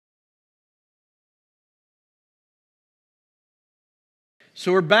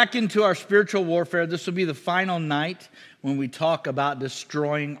So we're back into our spiritual warfare. This will be the final night when we talk about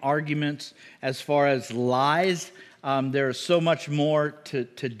destroying arguments as far as lies. There is so much more to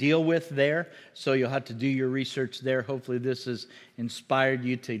deal with there, so you'll have to do your research there. Hopefully this has inspired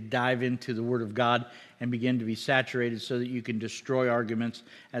you to dive into the Word of God and begin to be saturated so that you can destroy arguments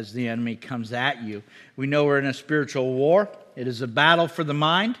as the enemy comes at you. We know we're in a spiritual war. It is a battle for the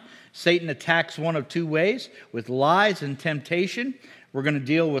mind. Satan attacks one of two ways, with lies and temptation. We're going to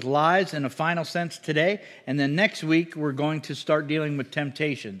deal with lies in a final sense today, and then next week we're going to start dealing with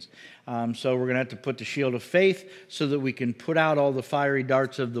temptations. So we're going to have to put the shield of faith so that we can put out all the fiery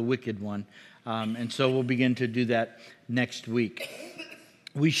darts of the wicked one. And so we'll begin to do that next week.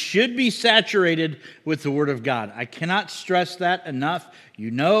 We should be saturated with the Word of God. I cannot stress that enough. You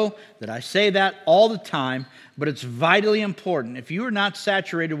know that I say that all the time, but it's vitally important. If you are not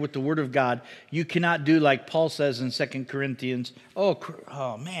saturated with the Word of God, you cannot do like Paul says in 2 Corinthians.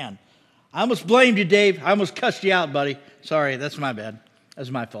 Oh man, I almost blamed you, Dave. I almost cussed you out, buddy. Sorry, that's my bad. That's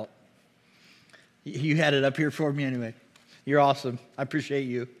my fault. You had it up here for me anyway. You're awesome. I appreciate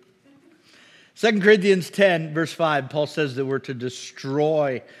you. 2 Corinthians 10, verse 5, Paul says that we're to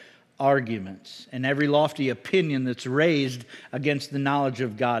destroy arguments and every lofty opinion that's raised against the knowledge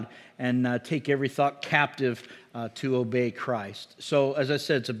of God and take every thought captive to obey Christ. So, as I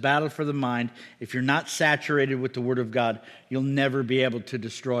said, it's a battle for the mind. If you're not saturated with the Word of God, you'll never be able to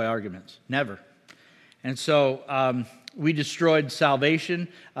destroy arguments. Never. And so, we destroyed salvation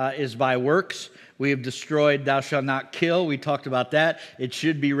is by works. We have destroyed thou shalt not kill. We talked about that. It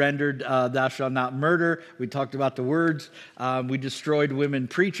should be rendered thou shalt not murder. We talked about the words. We destroyed women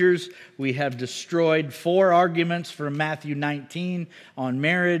preachers. We have destroyed 4 arguments from Matthew 19 on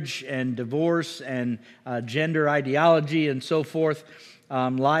marriage and divorce and gender ideology and so forth.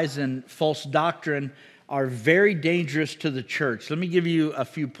 Lies and false doctrine are very dangerous to the church. Let me give you a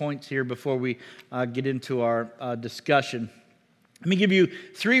few points here before we get into our discussion. Let me give you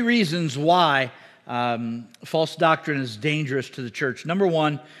 3 reasons why false doctrine is dangerous to the church. Number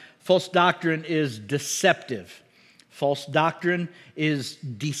 1, false doctrine is deceptive. False doctrine is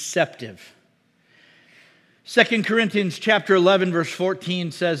deceptive. 2 Corinthians chapter 11, verse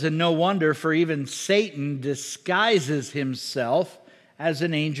 14 says, "And no wonder, for even Satan disguises himself as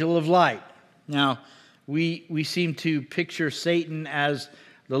an angel of light." Now, we seem to picture Satan as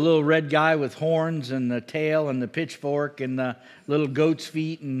the little red guy with horns and the tail and the pitchfork and the little goat's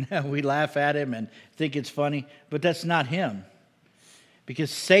feet, and we laugh at him and think it's funny. But that's not him, because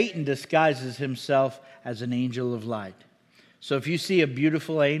Satan disguises himself as an angel of light. So if you see a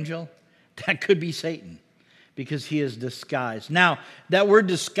beautiful angel, that could be Satan, because he is disguised. Now, that word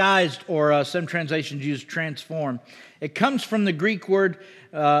disguised, or some translations use transform, it comes from the Greek word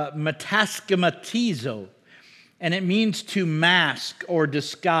metaschematizo. And it means to mask or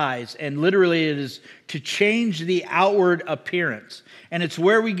disguise. And literally it is to change the outward appearance. And it's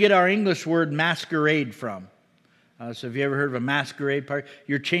where we get our English word masquerade from. So have you ever heard of a masquerade party?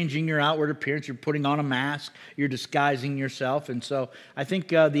 You're changing your outward appearance. You're putting on a mask. You're disguising yourself. And so I think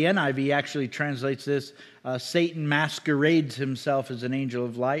the NIV actually translates this, Satan masquerades himself as an angel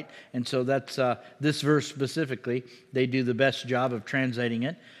of light. And so that's this verse specifically. They do the best job of translating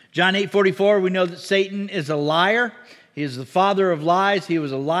it. John 8:44, we know that Satan is a liar. He is the father of lies. He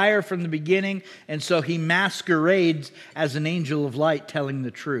was a liar from the beginning, and so he masquerades as an angel of light telling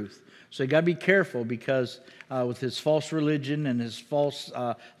the truth. So you got to be careful, because with his false religion and his false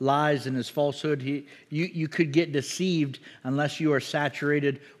lies and his falsehood, you could get deceived unless you are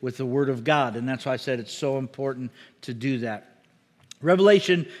saturated with the Word of God. And that's why I said it's so important to do that.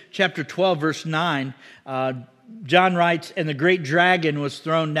 Revelation chapter 12, verse 9, John writes, "And the great dragon was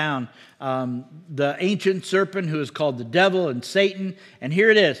thrown down, the ancient serpent who is called the devil and Satan." And here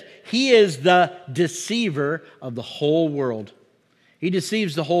it is. He is the deceiver of the whole world. He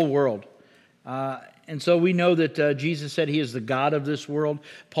deceives the whole world. And so we know that Jesus said he is the God of this world.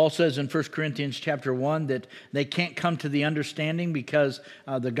 Paul says in 1 Corinthians chapter 1 that they can't come to the understanding because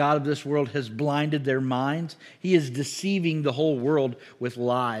the God of this world has blinded their minds. He is deceiving the whole world with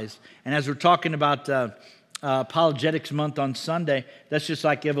lies. And as we're talking about Apologetics Month on Sunday, that's just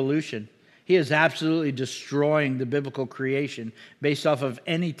like evolution. He is absolutely destroying the biblical creation based off of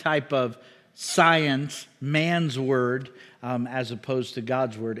any type of science, man's word, as opposed to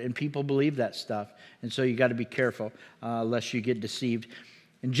God's word. And people believe that stuff. And so you got to be careful lest you get deceived.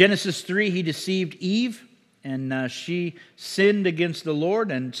 In Genesis 3, he deceived Eve, and she sinned against the Lord.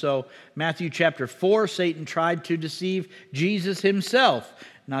 And so Matthew chapter 4, Satan tried to deceive Jesus himself.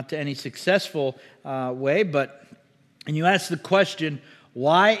 Not to any successful way, and you ask the question,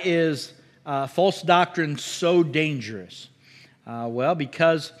 why is false doctrine so dangerous? Well,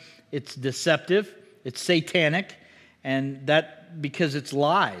 because it's deceptive, it's satanic, and that because it's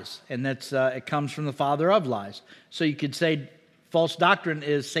lies, and that's it comes from the father of lies. So you could say false doctrine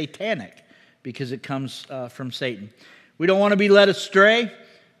is satanic because it comes from Satan. We don't want to be led astray.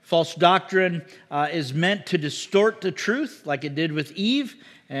 False doctrine is meant to distort the truth like it did with Eve,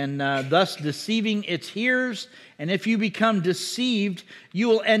 and thus deceiving its hearers. And if you become deceived, you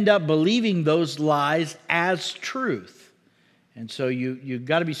will end up believing those lies as truth. And so you've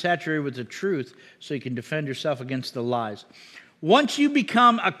got to be saturated with the truth so you can defend yourself against the lies. Once you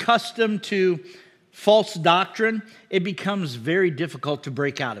become accustomed to false doctrine, it becomes very difficult to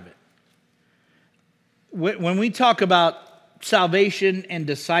break out of it. When we talk about salvation and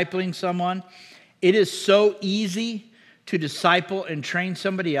discipling someone, it is so easy to disciple and train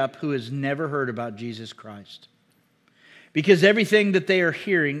somebody up who has never heard about Jesus Christ. Because everything that they are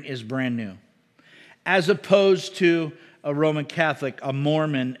hearing is brand new. As opposed to a Roman Catholic, a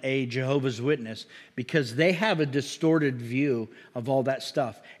Mormon, a Jehovah's Witness, because they have a distorted view of all that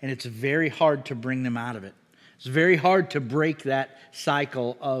stuff. And it's very hard to bring them out of it. It's very hard to break that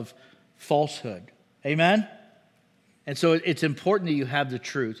cycle of falsehood. Amen? And so it's important that you have the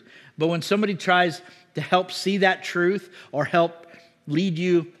truth. But when somebody tries to help see that truth or help lead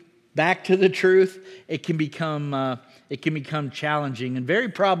you back to the truth, it can become challenging and very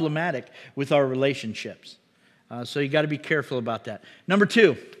problematic with our relationships. So you got to be careful about that. Number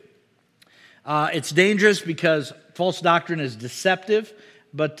two, it's dangerous because false doctrine is deceptive,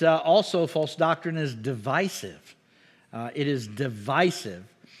 but also false doctrine is divisive. It is divisive.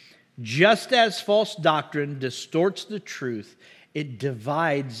 Just as false doctrine distorts the truth, it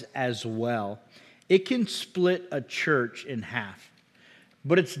divides as well. It can split a church in half,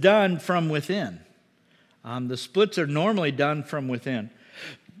 but it's done from within. The splits are normally done from within.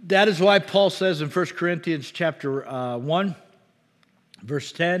 That is why Paul says in 1 Corinthians chapter 1,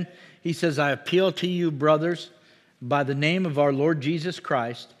 verse 10, he says, I appeal to you, brothers, by the name of our Lord Jesus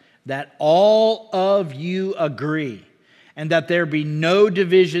Christ, that all of you agree, and that there be no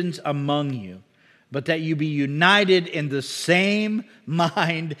divisions among you, but that you be united in the same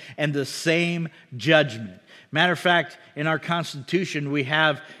mind and the same judgment. Matter of fact, in our Constitution, we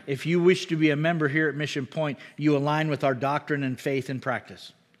have, if you wish to be a member here at Mission Point, you align with our doctrine and faith and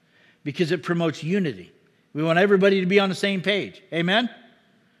practice, because it promotes unity. We want everybody to be on the same page. Amen?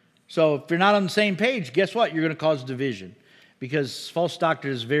 So if you're not on the same page, guess what? You're going to cause division, because false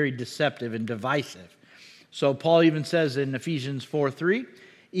doctrine is very deceptive and divisive. So Paul even says in Ephesians 4:3,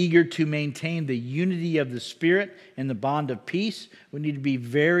 eager to maintain the unity of the Spirit and the bond of peace. We need to be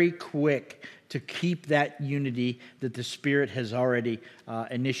very quick to keep that unity that the Spirit has already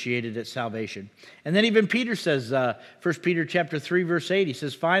initiated at salvation. And then even Peter says, 1 Peter chapter 3, verse 8, he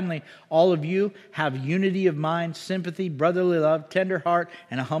says, finally, all of you have unity of mind, sympathy, brotherly love, tender heart,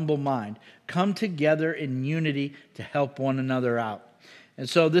 and a humble mind. Come together in unity to help one another out. And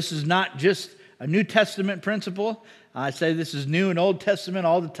so this is not just a New Testament principle. I say this is New and Old Testament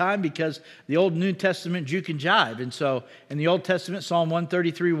all the time because the Old and New Testament juke and jive. And so in the Old Testament, Psalm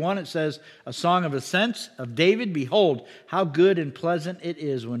 133:1, it says, a song of ascents of David, behold, how good and pleasant it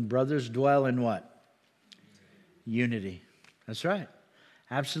is when brothers dwell in what? Unity. That's right.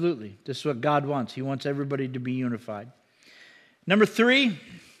 Absolutely. This is what God wants. He wants everybody to be unified. Number 3,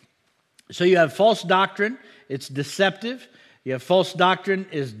 so you have false doctrine. It's deceptive. You have false doctrine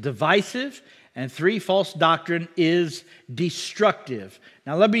is divisive. And 3, false doctrine is destructive.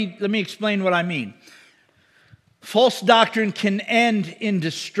 Now let me explain what I mean. False doctrine can end in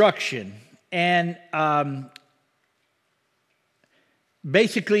destruction. And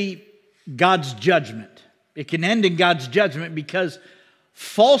basically God's judgment. It can end in God's judgment because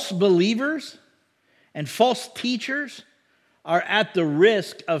false believers and false teachers are at the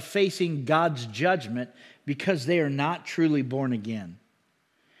risk of facing God's judgment because they are not truly born again.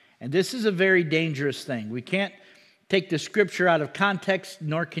 And this is a very dangerous thing. We can't take the scripture out of context,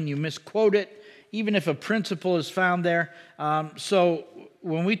 nor can you misquote it, even if a principle is found there. So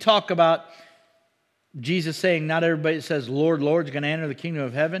when we talk about Jesus saying not everybody that says, Lord, Lord, is going to enter the kingdom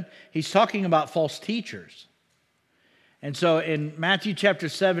of heaven, he's talking about false teachers. And so in Matthew chapter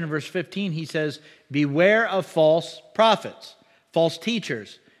 7, verse 15, he says, beware of false prophets, false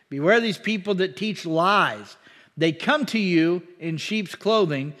teachers. Beware these people that teach lies. They come to you in sheep's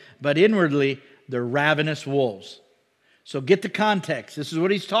clothing, but inwardly they're ravenous wolves. So get the context. This is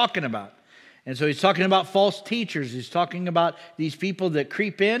what he's talking about. And so he's talking about false teachers. He's talking about these people that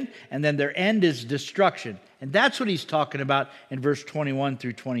creep in, and then their end is destruction. And that's what he's talking about in verse 21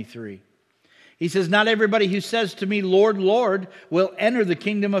 through 23. He says, not everybody who says to me, Lord, Lord, will enter the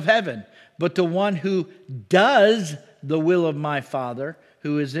kingdom of heaven, but the one who does the will of my Father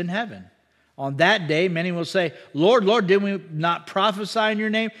who is in heaven. On that day, many will say, Lord, Lord, did we not prophesy in your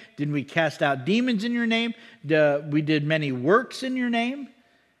name? Didn't we cast out demons in your name? We did many works in your name?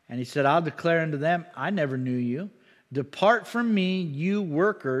 And he said, I'll declare unto them, I never knew you. Depart from me, you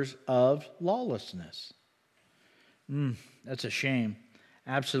workers of lawlessness. That's a shame.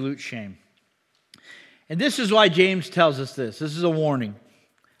 Absolute shame. And this is why James tells us this. This is a warning.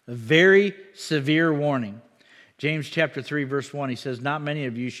 A very severe warning. James chapter 3, verse 1, he says, not many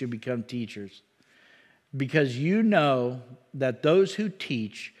of you should become teachers, because you know that those who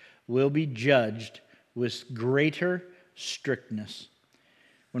teach will be judged with greater strictness.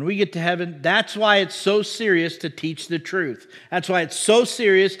 When we get to heaven, that's why it's so serious to teach the truth. That's why it's so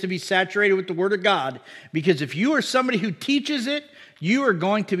serious to be saturated with the Word of God, because if you are somebody who teaches it, you are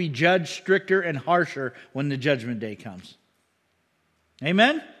going to be judged stricter and harsher when the judgment day comes.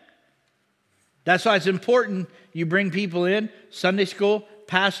 Amen? That's why it's important you bring people in, Sunday school,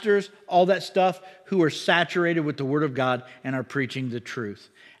 pastors, all that stuff, who are saturated with the Word of God and are preaching the truth.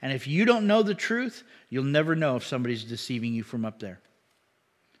 And if you don't know the truth, you'll never know if somebody's deceiving you from up there.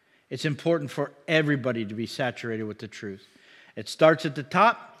 It's important for everybody to be saturated with the truth. It starts at the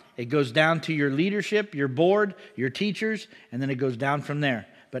top, it goes down to your leadership, your board, your teachers, and then it goes down from there.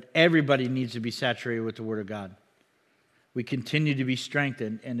 But everybody needs to be saturated with the Word of God. We continue to be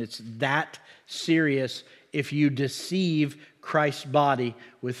strengthened, and it's that serious if you deceive Christ's body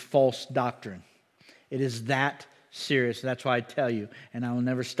with false doctrine. It is that serious. That's why I tell you, and I will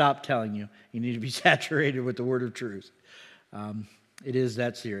never stop telling you, you need to be saturated with the word of truth. It is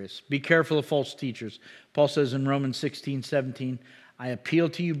that serious. Be careful of false teachers. Paul says in Romans 16:17, I appeal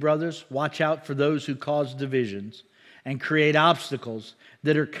to you, brothers, watch out for those who cause divisions and create obstacles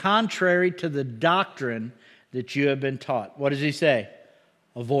that are contrary to the doctrine that you have been taught. What does he say?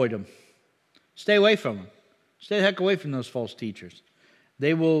 Avoid them. Stay away from them. Stay the heck away from those false teachers.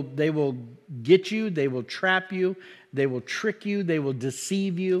 They will get you. They will trap you. They will trick you. They will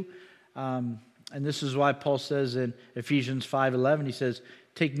deceive you. And this is why Paul says in Ephesians 5:11, he says,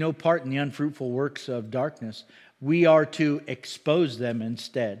 take no part in the unfruitful works of darkness. We are to expose them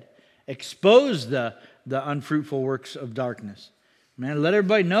instead. Expose the unfruitful works of darkness. Man, let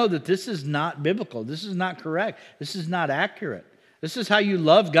everybody know that this is not biblical. This is not correct. This is not accurate. This is how you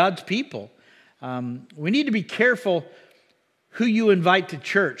love God's people. We need to be careful who you invite to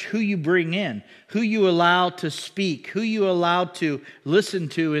church, who you bring in, who you allow to speak, who you allow to listen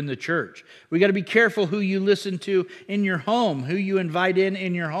to in the church. We got to be careful who you listen to in your home, who you invite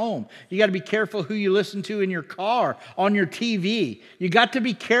in your home. You got to be careful who you listen to in your car, on your TV. You got to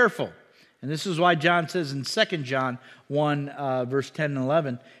be careful. And this is why John says in 2 John 1, verse 10 and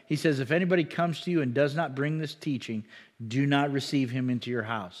 11, he says, if anybody comes to you and does not bring this teaching, do not receive him into your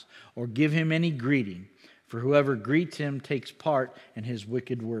house or give him any greeting. For whoever greets him takes part in his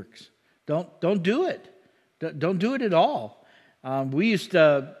wicked works. Don't do it. Don't do it at all. We used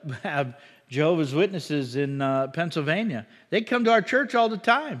to have Jehovah's Witnesses in Pennsylvania. They'd come to our church all the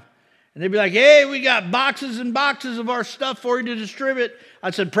time. And they'd be like, hey, we got boxes and boxes of our stuff for you to distribute.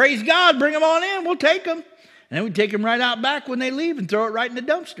 I said, praise God, bring them on in. We'll take them. And then we'd take them right out back when they leave and throw it right in the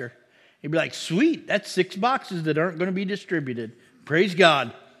dumpster. He'd be like, sweet, that's 6 boxes that aren't going to be distributed. Praise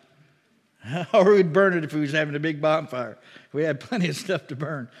God. Or we'd burn it if we was having a big bonfire. We had plenty of stuff to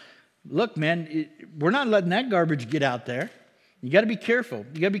burn. Look, man, we're not letting that garbage get out there. You got to be careful.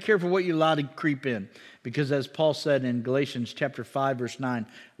 You got to be careful what you allow to creep in. Because as Paul said in Galatians chapter 5, verse 9,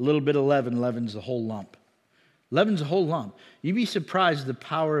 a little bit of leaven leavens the whole lump. Leaven's a whole lump. You'd be surprised the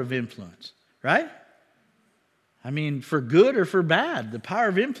power of influence, right? I mean, for good or for bad, the power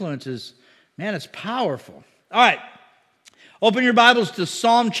of influence is, man, it's powerful. All right. Open your Bibles to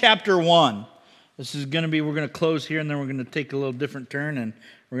Psalm chapter 1. This is going to be, we're going to close here and then we're going to take a little different turn and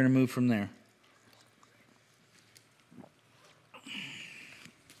we're going to move from there.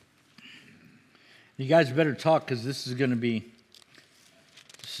 You guys better talk because this is going to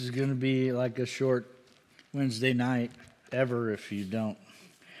be like a short Wednesday night ever if you don't.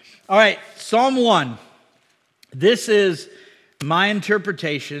 All right, Psalm 1. This is my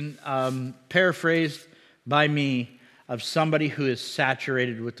interpretation, paraphrased by me, of somebody who is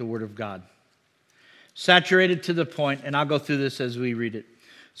saturated with the Word of God. Saturated to the point, and I'll go through this as we read it.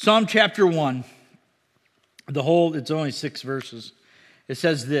 Psalm chapter 1, it's only 6 verses. It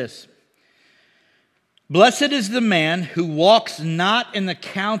says this, blessed is the man who walks not in the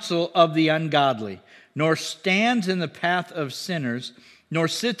counsel of the ungodly, nor stands in the path of sinners, nor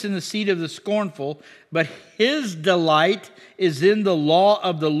sits in the seat of the scornful, but his delight is in the law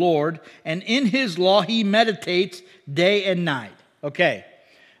of the Lord, and in his law he meditates day and night. Okay,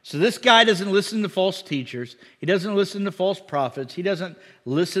 So this guy doesn't listen to false teachers. He doesn't listen to false prophets. He doesn't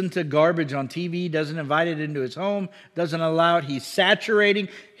listen to garbage on TV. He doesn't invite it into his home. Doesn't allow it. He's saturating.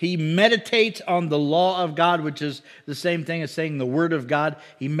 He meditates on the law of God, which is the same thing as saying the Word of God.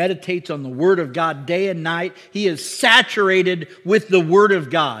 He meditates on the Word of God day and night. He is saturated with the Word of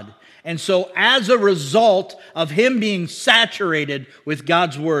God. And so as a result of him being saturated with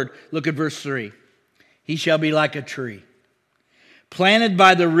God's Word, look at verse 3. He shall be like a tree planted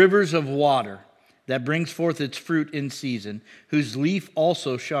by the rivers of water, that brings forth its fruit in season, whose leaf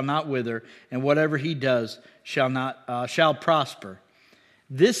also shall not wither, and whatever he does shall prosper.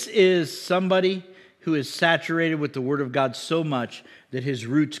 This is somebody who is saturated with the Word of God so much that his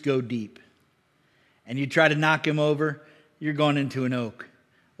roots go deep. And you try to knock him over, you're going into an oak.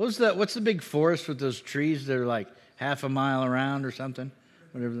 What's the big forest with those trees that are like half a mile around or something?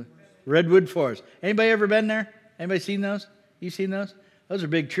 Whatever. Redwood forest. Anybody ever been there? Anybody seen those? You seen those? Those are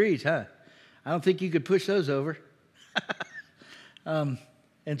big trees, huh? I don't think you could push those over. And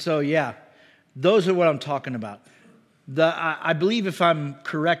so, yeah, those are what I'm talking about. I believe, if I'm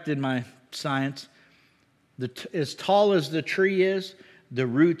correct in my science, as tall as the tree is, the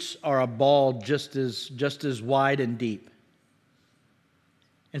roots are a ball just as wide and deep.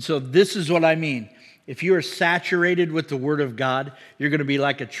 And so this is what I mean. If you are saturated with the Word of God, you're going to be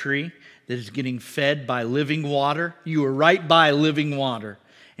like a tree that is getting fed by living water. You are right by living water,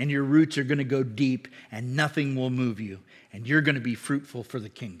 and your roots are going to go deep, and nothing will move you, and you're going to be fruitful for the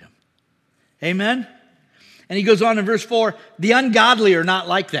kingdom. Amen? And he goes on in verse 4, the ungodly are not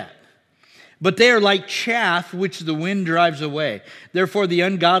like that, but they are like chaff which the wind drives away. Therefore the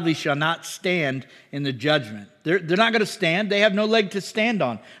ungodly shall not stand in the judgment. They're not going to stand. They have no leg to stand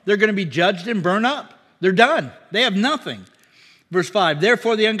on. They're going to be judged and burn up. They're done. They have nothing. Verse 5,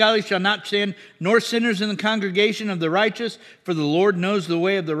 therefore the ungodly shall not stand, nor sinners in the congregation of the righteous, for the Lord knows the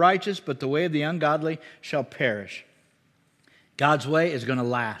way of the righteous, but the way of the ungodly shall perish. God's way is going to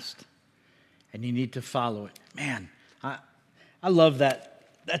last, and you need to follow it. Man, I love that.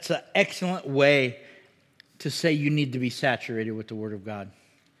 That's an excellent way to say you need to be saturated with the Word of God,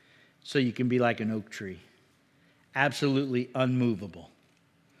 so you can be like an oak tree. Absolutely unmovable.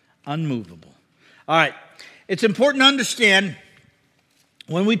 Unmovable. All right, it's important to understand,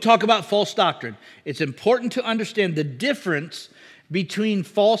 when we talk about false doctrine, it's important to understand the difference between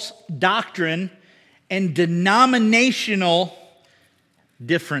false doctrine and denominational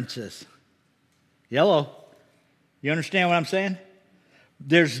differences. Yellow. You understand what I'm saying?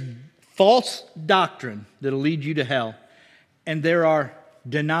 There's false doctrine that'll lead you to hell, and there are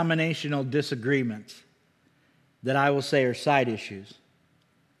denominational disagreements that I will say are side issues.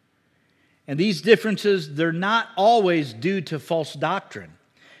 And these differences, they're not always due to false doctrine.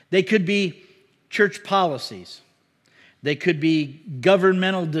 They could be church policies. They could be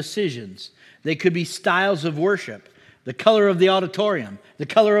governmental decisions. They could be styles of worship, the color of the auditorium, the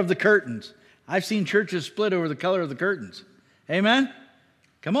color of the curtains. I've seen churches split over the color of the curtains. Amen?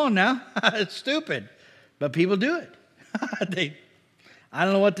 Come on now. It's stupid. But people do it. I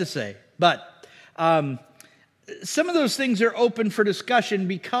don't know what to say. But some of those things are open for discussion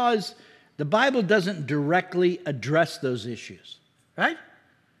because the Bible doesn't directly address those issues, right?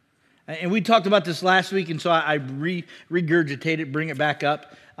 And we talked about this last week, and so I regurgitate it, bring it back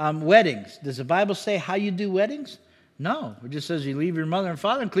up. Weddings. Does the Bible say how you do weddings? No. It just says you leave your mother and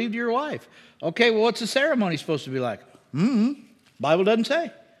father and cleave to your wife. Okay, well, what's the ceremony supposed to be like? Bible doesn't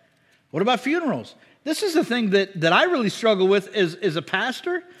say. What about funerals? This is the thing that I really struggle with as a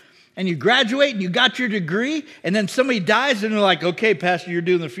pastor. And you graduate and you got your degree, and then somebody dies and they're like, okay, pastor, you're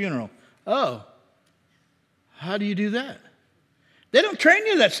doing the funeral. Oh, how do you do that? They don't train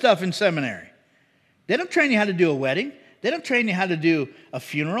you that stuff in seminary. They don't train you how to do a wedding. They don't train you how to do a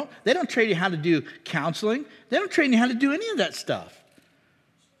funeral. They don't train you how to do counseling. They don't train you how to do any of that stuff.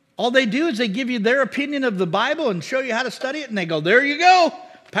 All they do is they give you their opinion of the Bible and show you how to study it, and they go, there you go,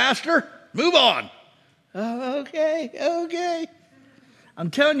 pastor, move on. Oh, okay. I'm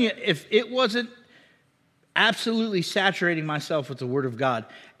telling you, if it wasn't absolutely saturating myself with the Word of God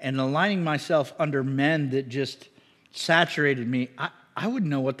and aligning myself under men that just saturated me, I wouldn't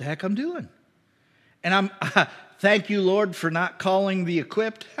know what the heck I'm doing. And thank you, Lord, for not calling the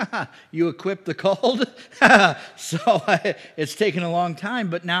equipped. You equipped the called. It's taken a long time,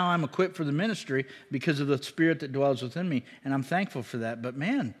 but now I'm equipped for the ministry because of the Spirit that dwells within me, and I'm thankful for that. But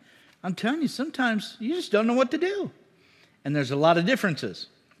man, I'm telling you, sometimes you just don't know what to do. And there's a lot of differences.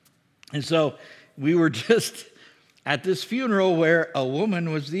 And so we were just at this funeral where a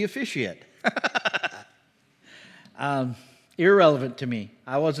woman was the officiate. Irrelevant to me.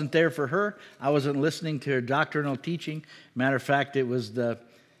 I wasn't there for her. I wasn't listening to her doctrinal teaching. Matter of fact, it was the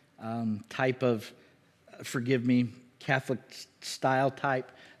type of, forgive me, Catholic style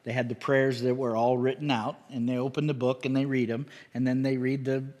type. They had the prayers that were all written out, and they open the book and they read them, and then they read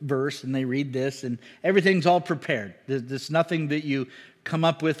the verse and they read this, and everything's all prepared. There's nothing that you come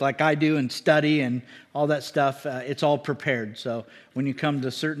up with like I do and study and all that stuff. It's all prepared. So when you come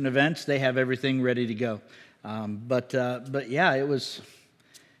to certain events, they have everything ready to go. But yeah, it was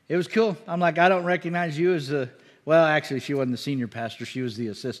cool. I'm like, I don't recognize you as well, actually, she wasn't the senior pastor. She was the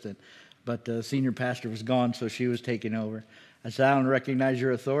assistant. But the senior pastor was gone, so she was taking over. I said, I don't recognize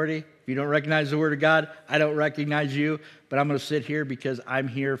your authority. If you don't recognize the Word of God, I don't recognize you. But I'm going to sit here because I'm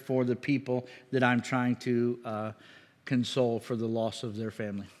here for the people that I'm trying to console for the loss of their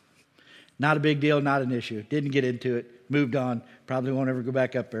family. Not a big deal, not an issue. Didn't get into it. Moved on. Probably won't ever go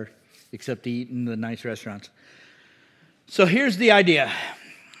back up there except to eat in the nice restaurants. So here's the idea.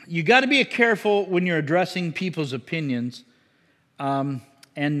 You got to be careful when you're addressing people's opinions and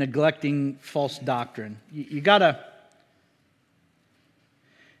neglecting false doctrine. You got to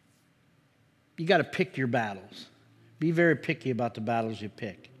pick your battles. Be very picky about the battles you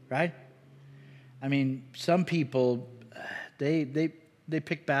pick, right? I mean, some people, they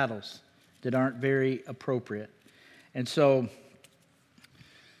pick battles that aren't very appropriate. And so,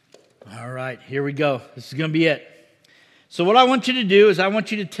 all right, here we go. This is going to be it. So what I want you to do is I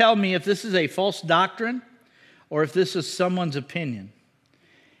want you to tell me if this is a false doctrine or if this is someone's opinion.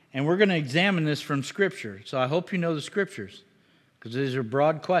 And we're going to examine this from Scripture. So I hope you know the Scriptures, because these are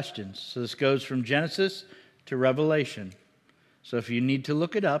broad questions. So this goes from Genesis to Revelation. So if you need to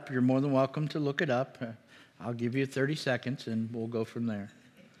look it up, you're more than welcome to look it up. I'll give you 30 seconds and we'll go from there.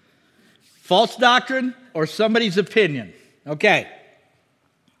 False doctrine or somebody's opinion? Okay.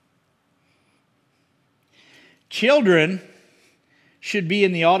 Children should be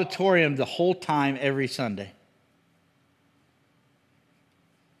in the auditorium the whole time every Sunday.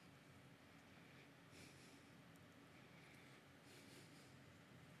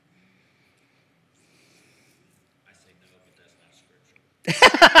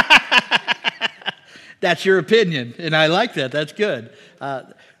 That's your opinion, and I like that. That's good.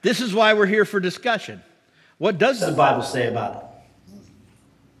 This is why we're here for discussion. What does the Bible say about it?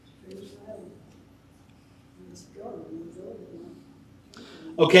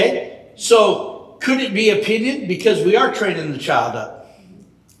 Okay, so could it be opinion? Because we are training the child up.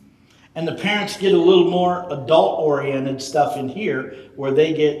 And the parents get a little more adult-oriented stuff in here where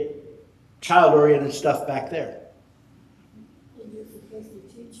they get child-oriented stuff back there. You're supposed to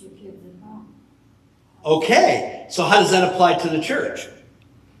teach your kids at home. Okay, so how does that apply to the church?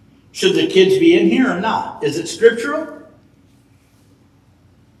 Should the kids be in here or not? Is it scriptural?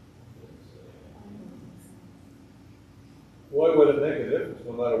 Why would it make a difference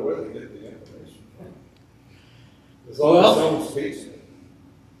no matter where they get the information? As long as someone speaks it.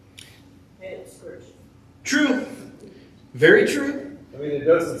 It's Christian. True. Very true. I mean, it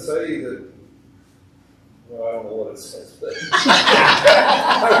doesn't say that. Well, I don't know what it says. But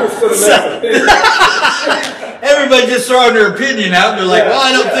I was going to make an opinion. Everybody just throwing their opinion out. They're like, well,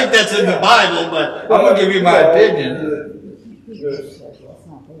 I don't think that's in the Bible, but I'm going to give you my opinion.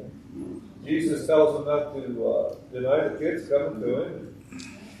 Jesus tells them not to deny the kids coming to him.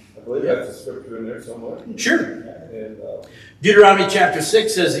 I believe that's a scripture in there somewhere. Sure. And, Deuteronomy chapter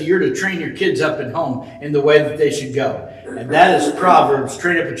 6 says that you're to train your kids up at home in the way that they should go. And that is Proverbs.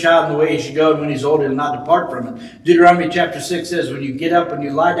 Train up a child in the way he should go, and when he's old, he'll not depart from it. Deuteronomy chapter 6 says when you get up, when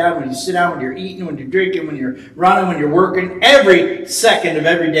you lie down, when you sit down, when you're eating, when you're drinking, when you're running, when you're working, every second of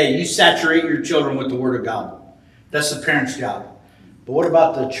every day, you saturate your children with the Word of God. That's the parent's job. But what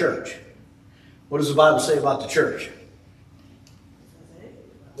about the church? What does the Bible say about the church?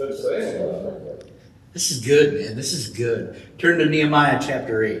 This is good, man. This is good. Turn to Nehemiah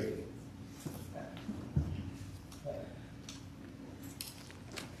chapter 8.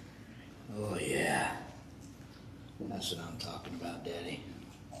 Oh, yeah. That's what I'm talking about, Daddy.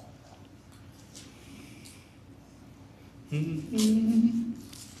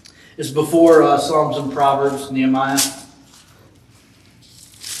 It's before Psalms and Proverbs, Nehemiah.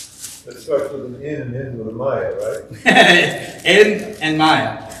 it starts with an N and ends with a Maya, right? N and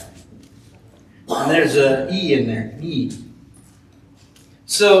Maya. And there's an E in there. E.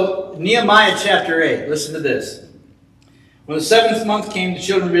 So, Nehemiah chapter 8. Listen to this. When the 7th month came, the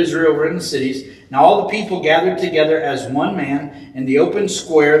children of Israel were in the cities. Now all the people gathered together as one man in the open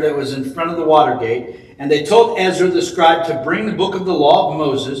square that was in front of the water gate. And they told Ezra the scribe to bring the book of the law of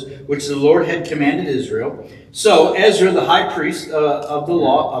Moses, which the Lord had commanded Israel. So Ezra, the high priest of the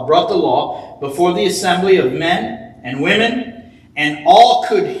law, brought the law before the assembly of men and women, and all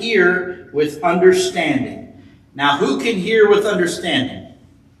could hear with understanding. Now, who can hear with understanding?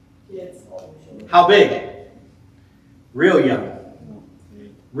 Yes. How big? Real young.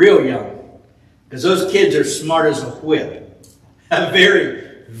 Real young. Because those kids are smart as a whip.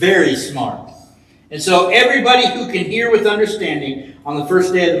 Very, very smart. And so everybody who can hear with understanding on the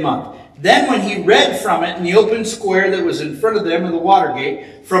first day of the month. Then when he read from it in the open square that was in front of them in the water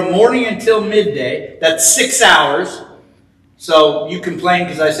gate, from morning until midday, that's 6 hours. So you complain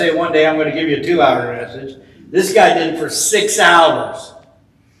because I say one day I'm going to give you a 2-hour message. This guy did it for 6 hours.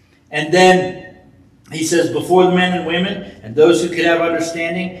 And then he says, before the men and women and those who could have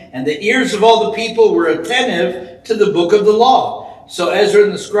understanding, and the ears of all the people were attentive to the book of the law. So Ezra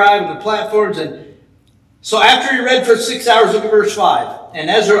and the scribe and the platforms. And so after he read for 6 hours, look at verse 5. And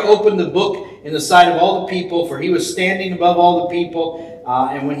Ezra opened the book in the sight of all the people, for he was standing above all the people.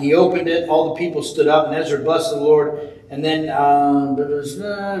 And when he opened it, all the people stood up, and Ezra blessed the Lord. And then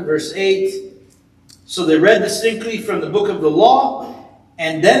verse 8. So they read distinctly from the book of the law,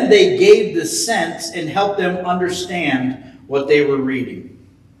 and then they gave the sense and helped them understand what they were reading.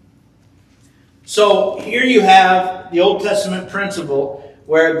 So here you have the Old Testament principle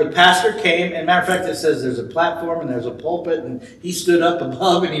where the pastor came, and matter of fact, it says there's a platform and there's a pulpit, and he stood up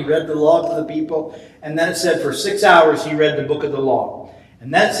above and he read the law to the people. And then it said for 6 hours he read the book of the law.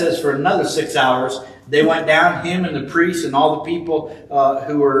 And then it says for another 6 hours they went down, him and the priests and all the people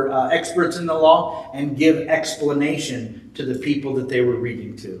who were experts in the law, and give explanation to the people that they were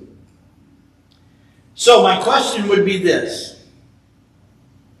reading to. So my question would be this.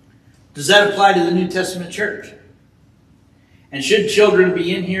 Does that apply to the New Testament church? And should children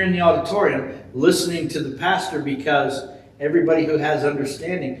be in here in the auditorium listening to the pastor, because everybody who has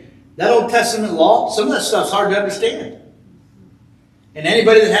understanding, that Old Testament law, some of that stuff's hard to understand. And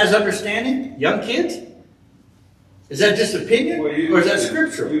anybody that has understanding, young kids, is that just opinion, or is that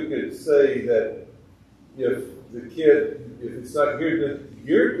scriptural? You could say that if the kid, if it's not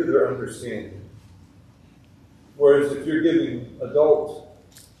geared to their understanding, whereas if you're giving adult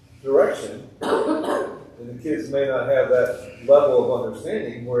direction, then the kids may not have that level of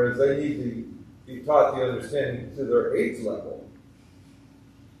understanding, whereas they need to be taught the understanding to their age level.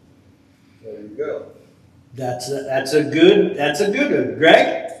 There you go. That's a good one.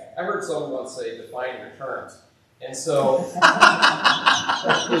 Greg? I heard someone once say, define your terms. And so,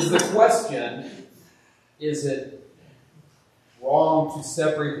 is the question, is it wrong to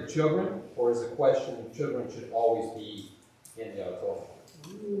separate the children, or is the question the children should always be in the auditorium?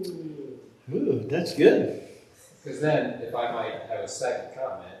 Ooh, that's good. Because then, if I might have a second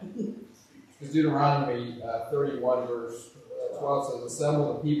comment, because Deuteronomy 31 verse 12 says,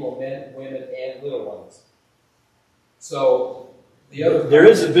 assemble the people, men, women, and little ones. So, the other there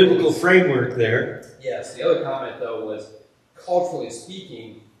is a biblical framework there. Yes, the other comment, though, was culturally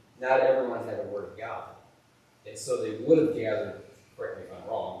speaking, not everyone had the Word of God. And so they would have gathered, correct me if I'm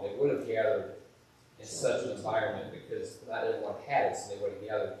wrong, they would have gathered in such an environment because not everyone had it, so they would have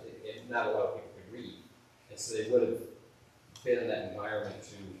gathered, and not a lot of people could read. And so they would have been in that environment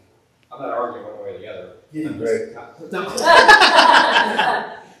to, I'm not arguing one way or the other. Yeah, great.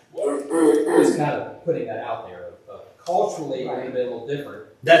 Just kind of putting that out there. Culturally, it would have been a little different.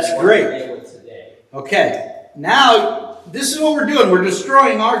 That's great. Deal with today. Okay, now this is what we're doing. We're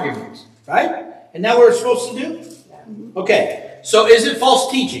destroying arguments, right? And now what we're supposed to do? Okay, so is it false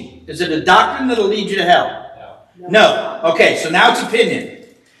teaching? Is it a doctrine that'll lead you to hell? No. Okay, so now it's opinion.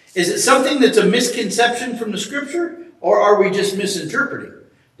 Is it something that's a misconception from the scripture, or are we just misinterpreting?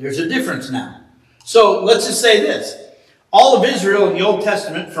 There's a difference now. So let's just say this. All of Israel in the Old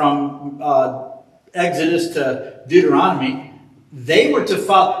Testament, from Exodus to Deuteronomy, they were to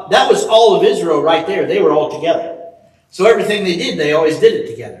follow. That was all of Israel right there. They were all together. So everything they did, they always did it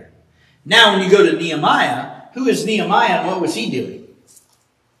together. Now when you go to Nehemiah, who is Nehemiah and what was he doing?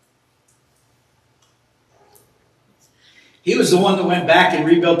 He was the one that went back and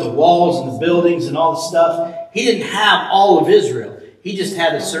rebuilt the walls and the buildings and all the stuff. He didn't have all of Israel. He just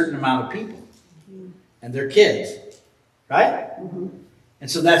had a certain amount of people and their kids. Right? And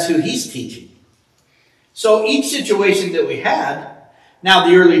so that's who he's teaching. So each situation that we had, now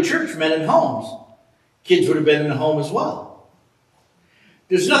the early church met in homes. Kids would have been in the home as well.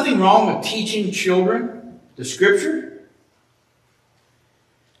 There's nothing wrong with teaching children the scripture.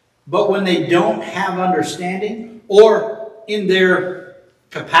 But when they don't have understanding, or in their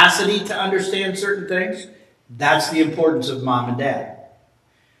capacity to understand certain things, that's the importance of mom and dad.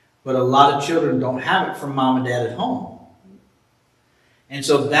 But a lot of children don't have it from mom and dad at home. And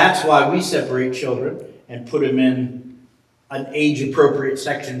so that's why we separate children and put them in an age-appropriate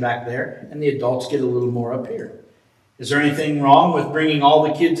section back there, and the adults get a little more up here. Is there anything wrong with bringing all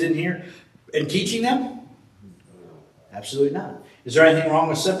the kids in here and teaching them? Absolutely not. Is there anything wrong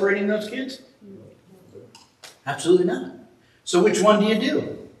with separating those kids? Absolutely not. So which one do you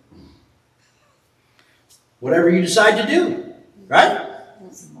do? Whatever you decide to do, right?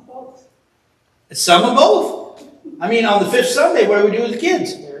 Some of both. I mean, on the fifth Sunday, what do we do with the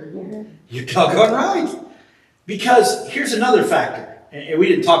kids? You're doggone right. Because here's another factor. And we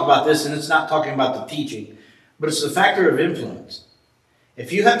didn't talk about this, and it's not talking about the teaching, but it's the factor of influence.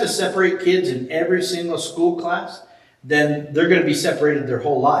 If you have to separate kids in every single school class, then they're going to be separated their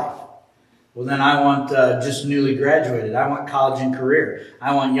whole life. Well, then I want just newly graduated. I want college and career.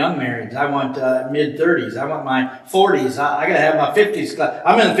 I want young marrieds. I want mid-30s. I want my 40s. I got to have my 50s class.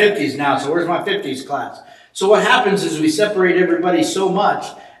 I'm in the 50s now, so where's my 50s class? So what happens is we separate everybody so much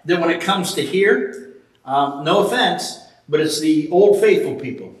that when it comes to here, no offense, but it's the old faithful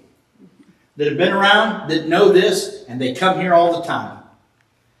people that have been around, that know this, and they come here all the time.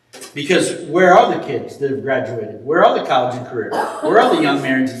 Because where are the kids that have graduated? Where are the college and career? Where are the young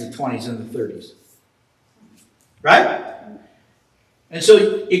marrieds in the 20s and the 30s? Right? And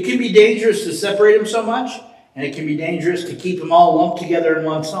so it can be dangerous to separate them so much, and it can be dangerous to keep them all lumped together in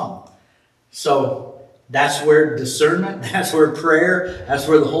one song. So that's where discernment, that's where prayer, that's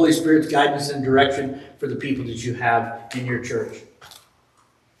where the Holy Spirit's guidance and direction for the people that you have in your church.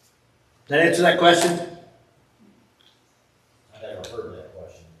 Does that answer that question? I've never heard that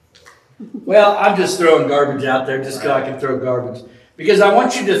question. Well, I'm just throwing garbage out there just because I can throw garbage. Because I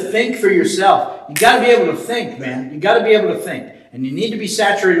want you to think for yourself. You got to be able to think, man. You got to be able to think. And you need to be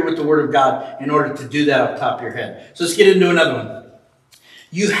saturated with the Word of God in order to do that off the top of your head. So let's get into another one.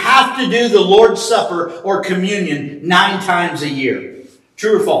 You have to do the Lord's Supper or communion 9 times a year.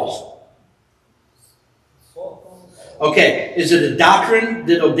 True or false? Okay, is it a doctrine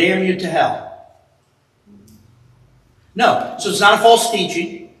that will damn you to hell? No. So it's not a false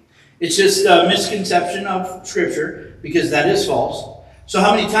teaching. It's just a misconception of Scripture, because that is false. So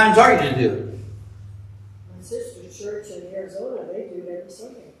how many times are you to do it? My sister's church in Arizona, they do it every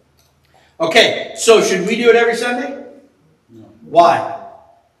Sunday. Okay, so should we do it every Sunday? No. Why?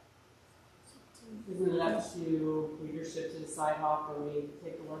 Isn't it up to leadership to decide how often we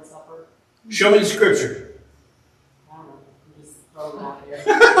take the Lord's Supper? Show me the Scripture. I don't know. I'm just throwing it out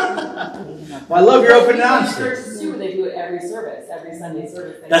there. Well, I love your open honesty. Churches too, they do it every service, every Sunday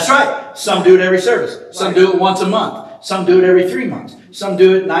service. That's right. Some do it every service. Some do it once a month. Some do it every 3 months. Some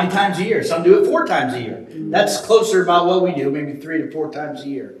do it 9 times a year. Some do it 4 times a year. That's closer about what we do, maybe 3 to 4 times a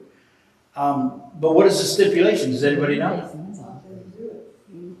year. But what is the stipulation? Does anybody know?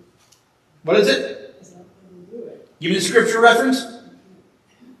 What is it? Give me the scripture reference.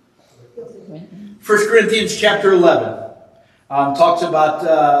 1 Corinthians chapter 11 talks about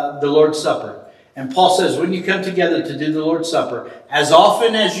the Lord's Supper. And Paul says, when you come together to do the Lord's Supper, as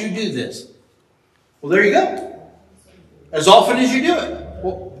often as you do this. Well, there you go. As often as you do it.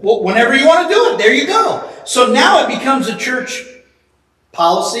 Well, whenever you want to do it, there you go. So now it becomes a church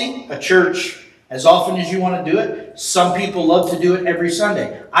policy, a church as often as you want to do it. Some people love to do it every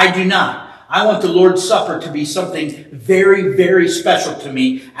Sunday. I do not. I want the Lord's Supper to be something very, very special to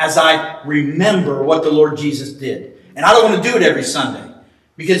me as I remember what the Lord Jesus did. And I don't want to do it every Sunday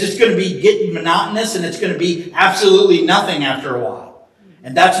because it's going to be getting monotonous and it's going to be absolutely nothing after a while.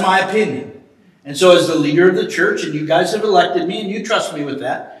 And that's my opinion. And so as the leader of the church, and you guys have elected me and you trust me with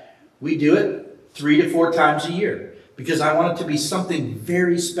that, we do it 3 to 4 times a year because I want it to be something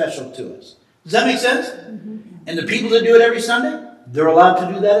very special to us. Does that make sense? Mm-hmm. And the people that do it every Sunday, they're allowed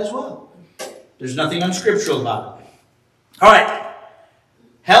to do that as well. There's nothing unscriptural about it. All right.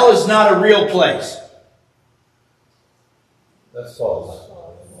 Hell is not a real place. That's false.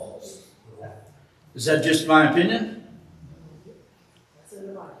 Is that just my opinion? That's in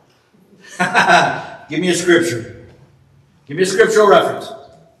the Bible. Give me a scripture. Give me a scriptural reference.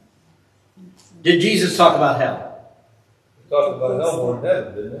 Did Jesus talk about hell? He talked about hell more than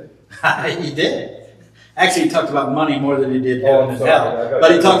heaven, didn't he? He did. Actually, he talked about money more than he did heaven and sorry. hell.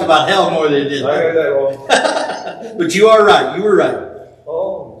 But he talked about hell more than he did I heaven. got that wrong. But you are right. You were right.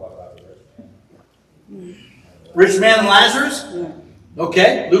 Oh, Rich man and Lazarus?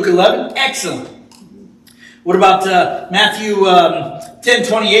 Okay. Luke 11. Excellent. What about Matthew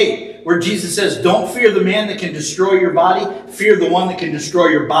 10:28, where Jesus says, don't fear the man that can destroy your body. Fear the one that can destroy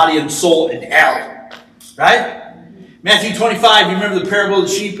your body and soul in hell. Right? Matthew 25, you remember the parable of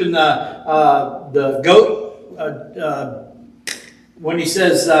the sheep and the goat? When he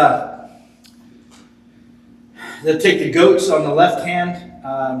says they'll take the goats on the left hand,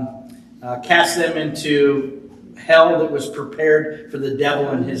 cast them into hell that was prepared for the devil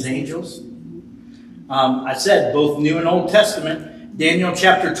and his angels. I said both New and Old Testament. Daniel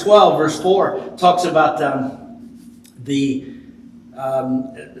chapter 12, verse 4 talks about the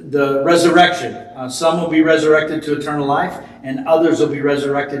the resurrection. Some will be resurrected to eternal life, and others will be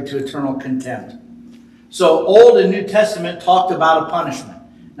resurrected to eternal contempt. So Old and New Testament talked about a punishment.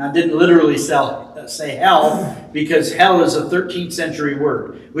 Now, it didn't literally say hell, because hell is a 13th century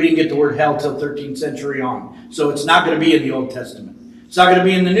word. We didn't get the word hell till 13th century on. So it's not going to be in the Old Testament. It's not going to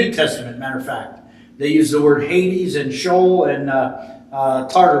be in the New Testament, matter of fact. They use the word Hades and Sheol and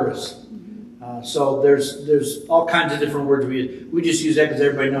Tartarus. So there's all kinds of different words we use. We just use that because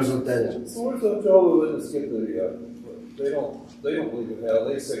everybody knows what that is. So where's the Jehovah's Witnesses get the, they don't believe in hell.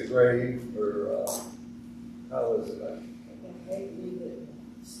 They say grave, or, how is it?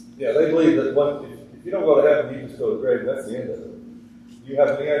 Yeah, they believe that if you don't go to heaven, you just go to the grave. That's the end of it. Do you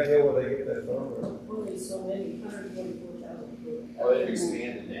have any idea where they get that from? Only so many, 144,000 people. Oh, they've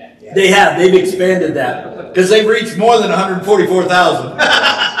expanded that. Yeah. They have. They've expanded that because they've reached more than 144,000.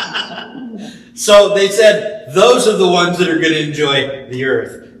 So they said those are the ones that are going to enjoy the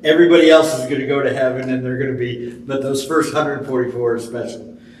earth. Everybody else is going to go to heaven, and they're going to be, but those first 144 are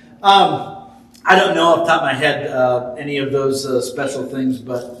special. I don't know off the top of my head any of those special things,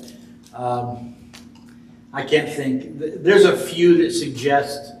 but I can't think. There's a few that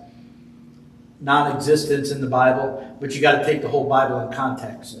suggest non-existence in the Bible, but you got to take the whole Bible in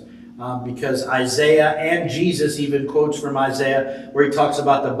context. Because Isaiah and Jesus even quotes from Isaiah where he talks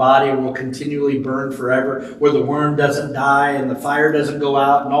about the body will continually burn forever, where the worm doesn't die and the fire doesn't go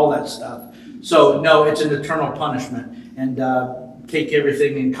out and all that stuff. So no, it's an eternal punishment, and take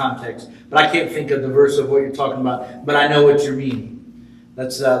everything in context. But I can't think of the verse of what you're talking about, but I know what you mean.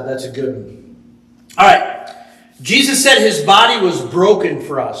 That's a good one. All right. Jesus said his body was broken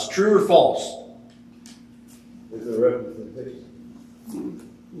for us. True or false? Is it a representation?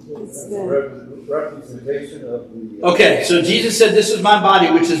 It's a representation of the... Okay, so Jesus said, this is my body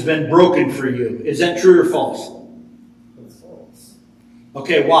which has been broken for you. Is that true or false? It's false.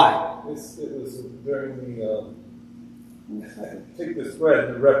 Okay, why? It was during the... take this bread,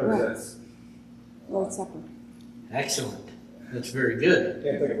 it represents... Lord's Supper. Excellent. That's very good. I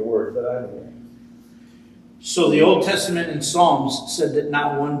can't think of the word, but I know. So the Old Testament and Psalms said that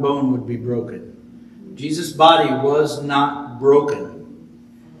not one bone would be broken. Jesus' body was not broken.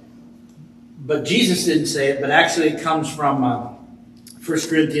 But Jesus didn't say it, but actually it comes from 1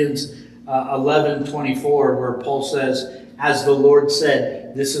 Corinthians 11:24, where Paul says, as the Lord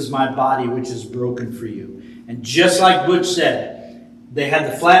said, this is my body which is broken for you. And just like Butch said, they had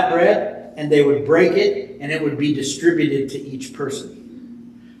the flatbread and they would break it and it would be distributed to each person.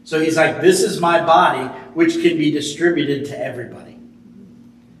 So he's like, this is my body which can be distributed to everybody,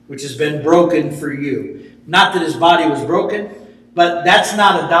 which has been broken for you. Not that his body was broken, but that's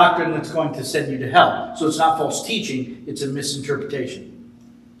not a doctrine that's going to send you to hell. So it's not false teaching, it's a misinterpretation.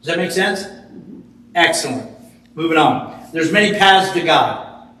 Does that make sense? Excellent. Moving on. There's many paths to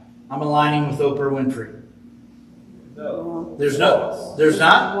God. I'm aligning with Oprah Winfrey. No. There's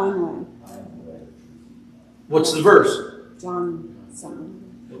not? One way. What's the verse? John 7.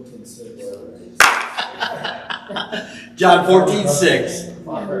 John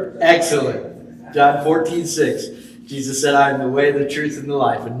 14:6. Excellent. John 14:6. Jesus said, I am the way, the truth, and the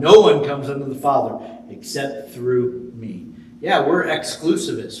life, and no one comes unto the Father except through me. Yeah, we're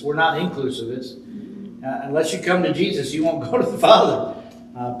exclusivists. We're not inclusivists. Unless you come to Jesus, you won't go to the Father.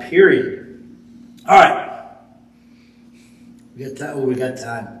 Period. All right. We got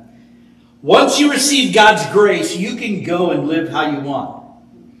time. Once you receive God's grace, you can go and live how you want.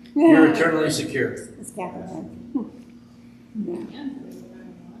 You're eternally secure. It's capital. Yeah.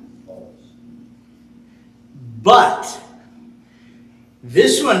 But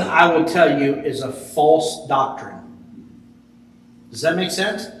this one, I will tell you, is a false doctrine. Does that make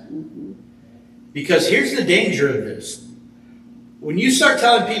sense? Mm-hmm. Because here's the danger of this. When you start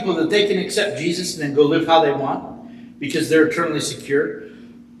telling people that they can accept Jesus and then go live how they want because they're eternally secure,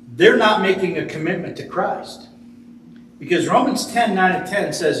 they're not making a commitment to Christ. Because Romans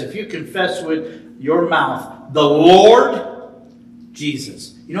 10:9-10 says, if you confess with your mouth the Lord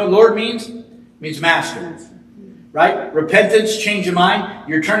Jesus. You know what Lord means? It means master. Right? Repentance, change of mind.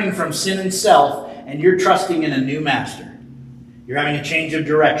 You're turning from sin and self and you're trusting in a new master. You're having a change of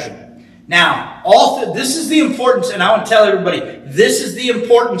direction. Now, this is the importance, and I want to tell everybody, this is the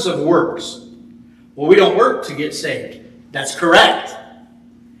importance of works. Well, we don't work to get saved. That's correct.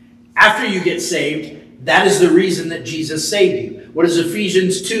 After you get saved, that is the reason that Jesus saved you. What does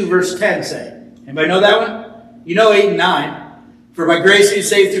Ephesians 2 verse 10 say? Anybody know that one? You know 8 and 9. For by grace you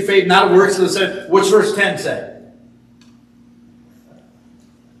saved through faith, not of works. What's verse 10 say?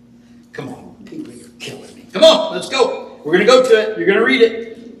 Come on. You're killing me. Come on, let's go. We're going to go to it. You're going to read it.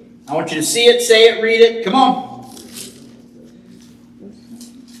 I want you to see it, say it, read it. Come on.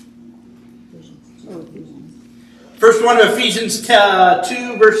 First one of Ephesians 2,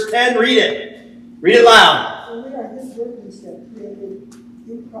 verse 10. Read it. Read it loud. So we are His workmanship, created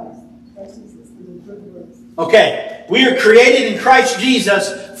in Christ Jesus, to do good works. Okay. We are created in Christ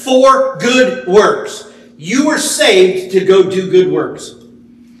Jesus for good works. You were saved to go do good works.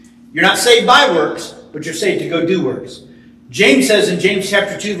 You're not saved by works, but you're saved to go do works. James says in James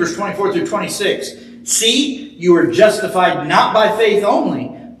chapter 2, verse 24 through 26, see, you are justified not by faith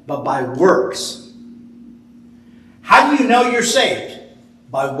only, but by works. How do you know you're saved?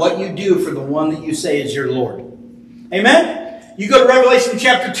 By what you do for the one that you say is your Lord. Amen? You go to Revelation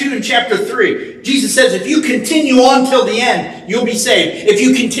chapter 2 and chapter 3. Jesus says, if you continue on till the end, you'll be saved. If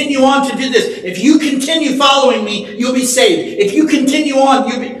you continue on to do this, if you continue following me, you'll be saved. If you continue on,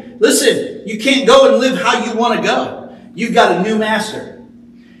 you'll be... Listen, you can't go and live how you want to go. You've got a new master.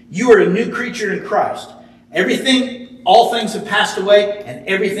 You are a new creature in Christ. All things have passed away, and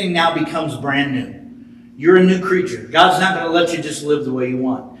everything now becomes brand new. You're a new creature. God's not going to let you just live the way you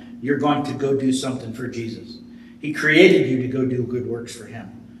want. You're going to go do something for Jesus. He created you to go do good works for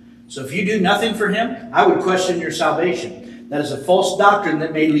Him. So if you do nothing for Him, I would question your salvation. That is a false doctrine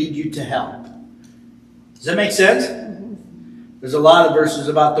that may lead you to hell. Does that make sense? There's a lot of verses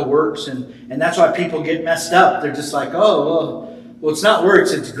about the works, and that's why people get messed up. They're just like, oh, well, it's not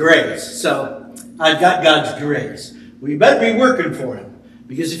works, it's grace. So I've got God's grace. Well, you better be working for Him.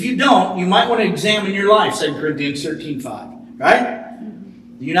 Because if you don't, you might want to examine your life, 2 Corinthians 13:5. Right?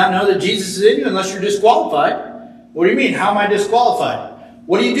 Do you not know that Jesus is in you unless you're disqualified? What do you mean? How am I disqualified?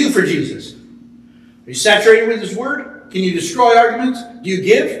 What do you do for Jesus? Are you saturated with His Word? Can you destroy arguments? Do you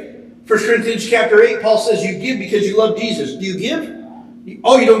give? 1 Corinthians chapter 8, Paul says you give because you love Jesus. Do you give?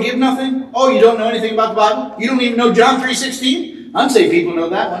 Oh, you don't give nothing? Oh, you don't know anything about the Bible? You don't even know John 3:16? Unsaved people know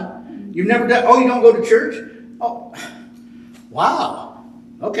that one. You've never done... Oh, you don't go to church? Oh, wow.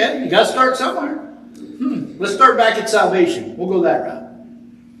 Okay, you got to start somewhere. Let's start back at salvation. We'll go that route.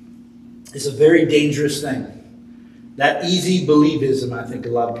 It's a very dangerous thing. That easy believism, I think a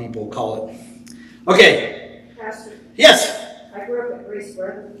lot of people call it. Okay. Pastor. Yes. I grew up at Grace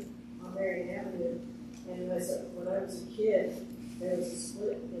Brethren on Marion Avenue, and when I was a kid, there was a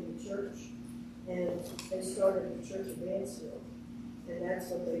split in the church, and they started the Church of Mansfield, and that's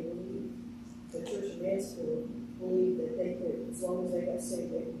what they believed. The Church of Mansfield believed that they could, as long as they got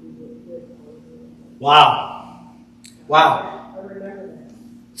saved, they could be good. Wow. Wow. I remember that.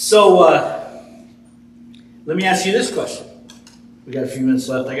 So, let me ask you this question. We got a few minutes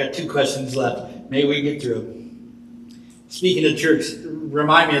left. I got 2 questions left. Maybe we can get through them. Speaking of church,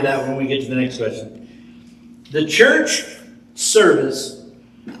 remind me of that when we get to the next question. The church service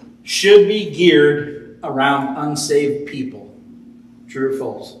should be geared around unsaved people. True or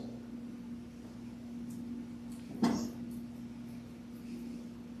false?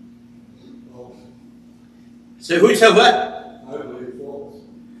 So who said what? I believe false.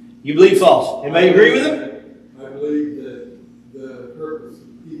 You believe false. Anybody agree with him? I believe that the purpose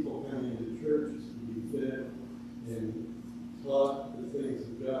of people coming to church is to be fed and taught the things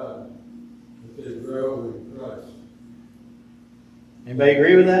of God, that they grow in Christ. Anybody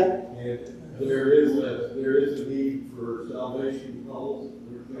agree with that? And there is a need for salvation calls,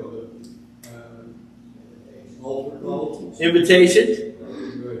 altar calls. Invitation?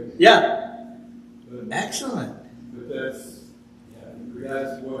 Good. Yeah. But, Excellent. but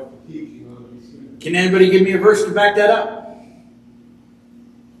that's what the teaching on these things. Can anybody give me a verse to back that up?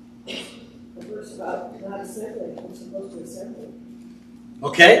 The verse about not assembling, we're supposed to assemble.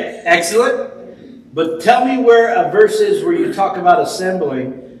 Okay, excellent. But tell me where a verse is where you talk about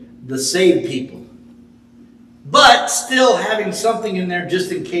assembling the saved people, but still having something in there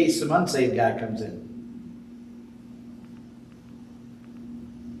just in case some unsaved guy comes in.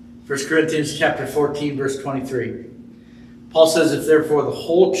 1 Corinthians chapter 14, verse 23. Paul says, if therefore the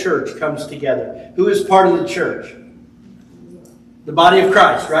whole church comes together. Who is part of the church? The body of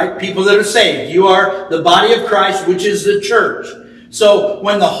Christ, right? People that are saved. You are the body of Christ, which is the church. So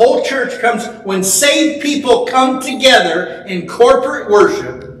when the whole church comes, when saved people come together in corporate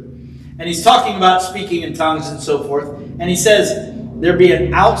worship, and he's talking about speaking in tongues and so forth, and he says, there be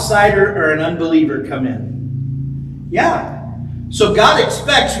an outsider or an unbeliever come in. Yeah. So God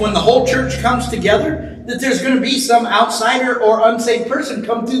expects when the whole church comes together that there's going to be some outsider or unsaved person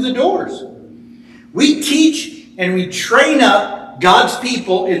come through the doors. We teach and we train up God's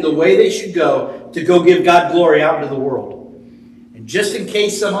people in the way they should go to go give God glory out into the world. And just in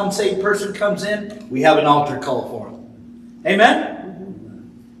case some unsaved person comes in, we have an altar call for them.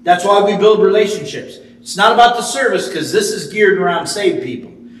 Amen? That's why we build relationships. It's not about the service because this is geared around saved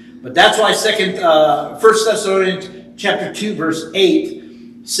people. But that's why 1 Thessalonians chapter 2, verse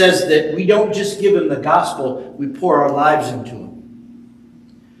 8 says that we don't just give them the gospel, we pour our lives into them.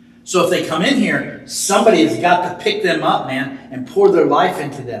 So if they come in here, somebody has got to pick them up, man, and pour their life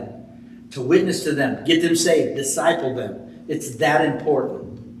into them, to witness to them, get them saved, disciple them. It's that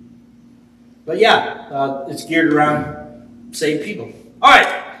important. But yeah, it's geared around saved people. All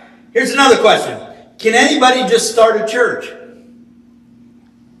right, here's another question. Can anybody just start a church?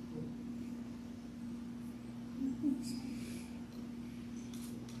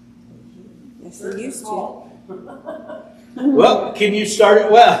 Yes, they used to. Well, can you start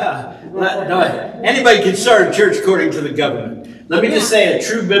it? Well, no, anybody can start a church according to the government. Let me just say, a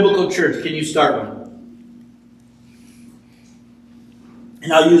true biblical church, can you start one?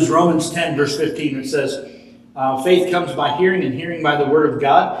 And I'll use Romans 10, verse 15. It says, faith comes by hearing, and hearing by the word of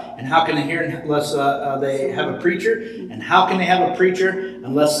God. And how can they hear unless they have a preacher? And how can they have a preacher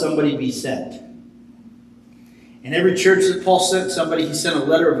unless somebody be sent? In every church that Paul sent somebody, he sent a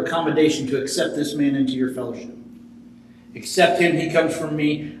letter of accommodation to accept this man into your fellowship. Accept him, he comes from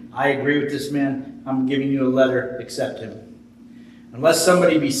me. I agree with this man. I'm giving you a letter. Accept him. Unless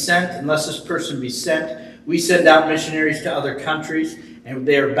somebody be sent, unless this person be sent, we send out missionaries to other countries, and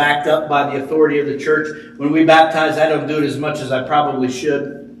they are backed up by the authority of the church. When we baptize, I don't do it as much as I probably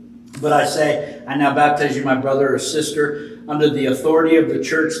should, but I say, I now baptize you, my brother or sister, under the authority of the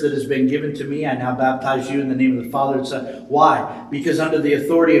church that has been given to me. I now baptize you in the name of the Father and Son. Why? Because under the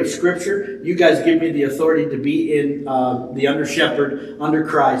authority of Scripture, you guys give me the authority to be in the under shepherd, under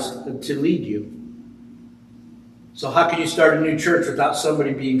Christ, to lead you. So how can you start a new church without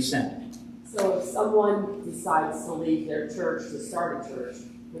somebody being sent? So if someone decides to leave their church to start a church,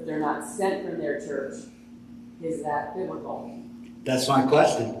 but they're not sent from their church, is that biblical? That's my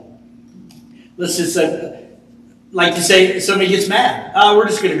question. Let's just say, like to say, somebody gets mad. We're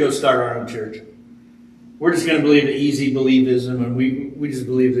just going to go start our own church. We're just going to believe the easy believism, and we just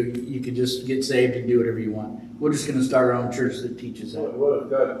believe that you can just get saved and do whatever you want. We're just going to start our own church that teaches that. What if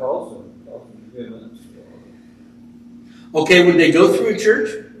God calls them? Okay, would they go through a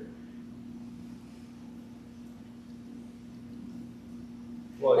church?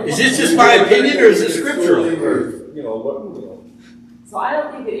 Is this just my opinion, or is it scriptural? So I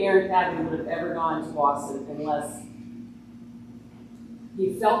don't think that Aaron Cabin would have ever gone to Boston unless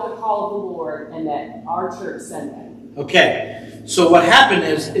he felt the call of the Lord and that our church sent him. Okay, so what happened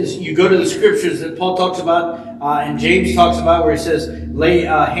is you go to the scriptures that Paul talks about and James talks about, where he says, lay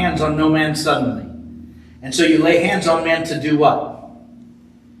hands on no man suddenly. And so you lay hands on men to do what?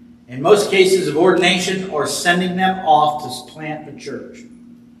 In most cases of ordination or sending them off to plant a church.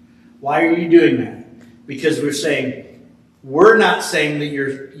 Why are you doing that? Because we're not saying that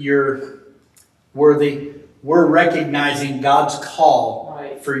you're worthy. We're recognizing God's call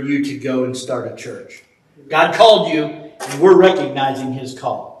for you to go and start a church. God called you, and we're recognizing His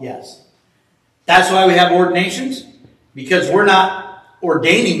call. Yes. That's why we have ordinations, because we're not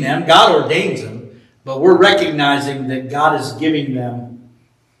ordaining them. God ordains them. But we're recognizing that God is giving them,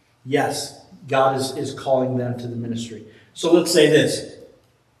 yes, God is calling them to the ministry. So let's say this.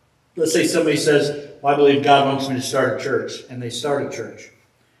 Let's say somebody says, well, I believe God wants me to start a church, and they start a church.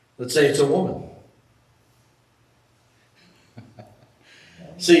 Let's say it's a woman.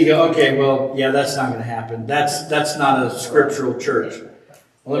 So you go, okay, well, yeah, that's not going to happen. That's not a scriptural church.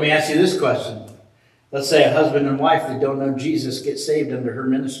 Well, let me ask you this question. Let's say a husband and wife that don't know Jesus get saved under her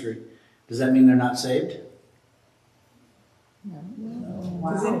ministry. Does that mean they're not saved? No.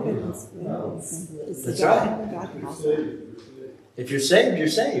 That's right. If you're saved, you're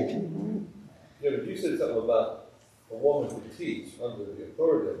saved. Yeah, but you said something about a woman to teach under the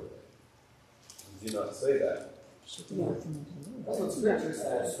authority of it. Did you not say that? That's what Scripture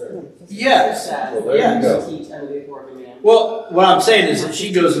says. Yes. Well, there you go. Teach under the authority of man. Well, what I'm saying is that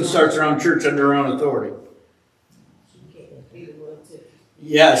she goes and starts her own church under her own authority.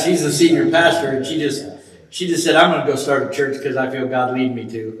 Yeah, she's the senior pastor, and she just said, I'm going to go start a church because I feel God lead me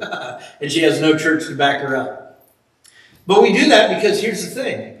to. And she has no church to back her up. But we do that because here's the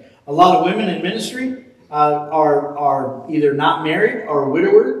thing. A lot of women in ministry are either not married or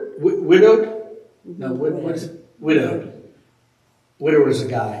widowed. No, what is it? Widowed. Widower is a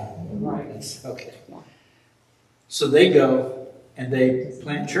guy. Right. Okay. So they go and they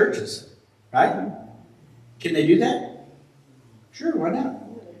plant churches, right? Can they do that? Sure, why not?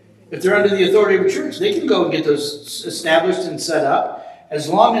 If they're under the authority of a church, they can go and get those established and set up, as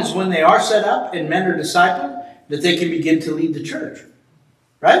long as when they are set up and men are discipled, that they can begin to lead the church.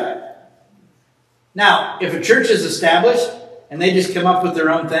 Right? Now, if a church is established and they just come up with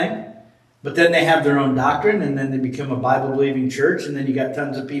their own thing, but then they have their own doctrine, and then they become a Bible-believing church, and then you got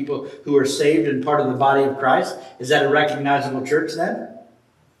tons of people who are saved and part of the body of Christ, is that a recognizable church then?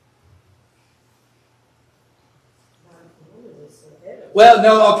 Well,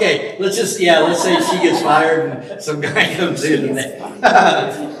 no, okay. Let's say she gets fired and some guy comes in.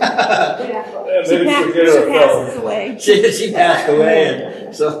 She passes away. She passed away,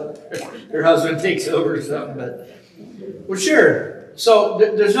 and so her husband takes over or something. But well, sure. So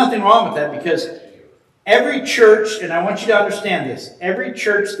there's nothing wrong with that, because every church, and I want you to understand this, every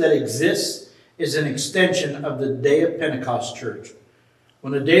church that exists is an extension of the day of Pentecost church.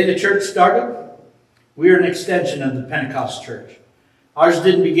 When the day the church started, we are an extension of the Pentecost church. Ours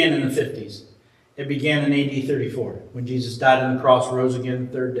didn't begin in the 50s. It began in AD 34, when Jesus died on the cross, rose again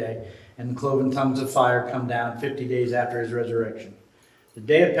the third day, and cloven tongues of fire come down 50 days after his resurrection. The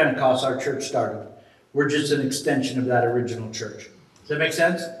day of Pentecost, our church started. We're just an extension of that original church. Does that make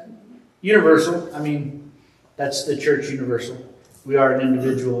sense? Universal, that's the church universal. We are an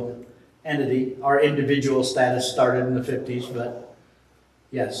individual entity. Our individual status started in the 50s, but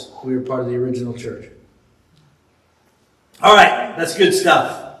yes, we were part of the original church. All right, that's good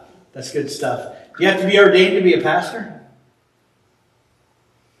stuff. That's good stuff. Do you have to be ordained to be a pastor?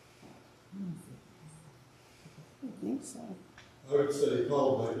 I think so. I would say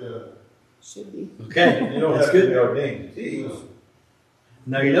called like that. Should be. Okay, You don't that's have to good. be ordained to teach.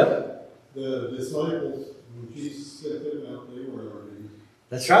 No, you don't. The disciples, when Jesus sent them out, they were ordained.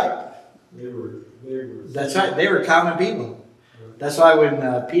 That's right. They were. That's right. They were common people. That's why when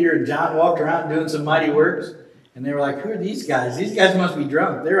Peter and John walked around doing some mighty works, and they were like, who are these guys? These guys must be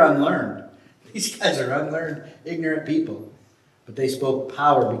drunk. They're unlearned. These guys are unlearned, ignorant people. But they spoke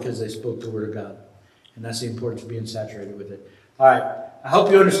power because they spoke the word of God. And that's the importance of being saturated with it. All right. I hope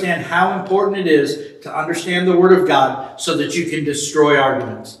you understand how important it is to understand the word of God so that you can destroy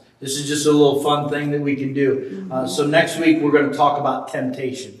arguments. This is just a little fun thing that we can do. So next week we're going to talk about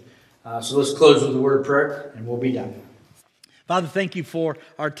temptation. So let's close with a word of prayer and we'll be done. Father, thank you for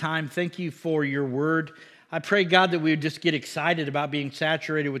our time. Thank you for your word. I pray, God, that we would just get excited about being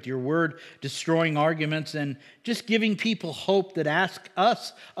saturated with your word, destroying arguments, and just giving people hope that ask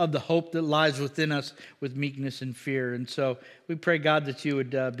us of the hope that lies within us with meekness and fear. And so we pray, God, that you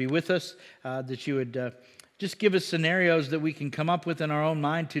would be with us, that you would just give us scenarios that we can come up with in our own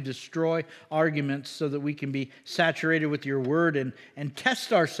mind to destroy arguments so that we can be saturated with your word and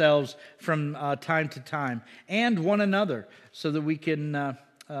test ourselves from time to time and one another so that we can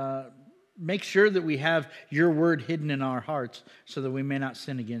make sure that we have your word hidden in our hearts so that we may not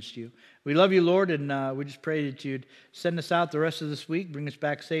sin against you. We love you, Lord, and we just pray that you'd send us out the rest of this week, bring us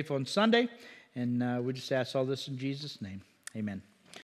back safe on Sunday, and we just ask all this in Jesus' name. Amen.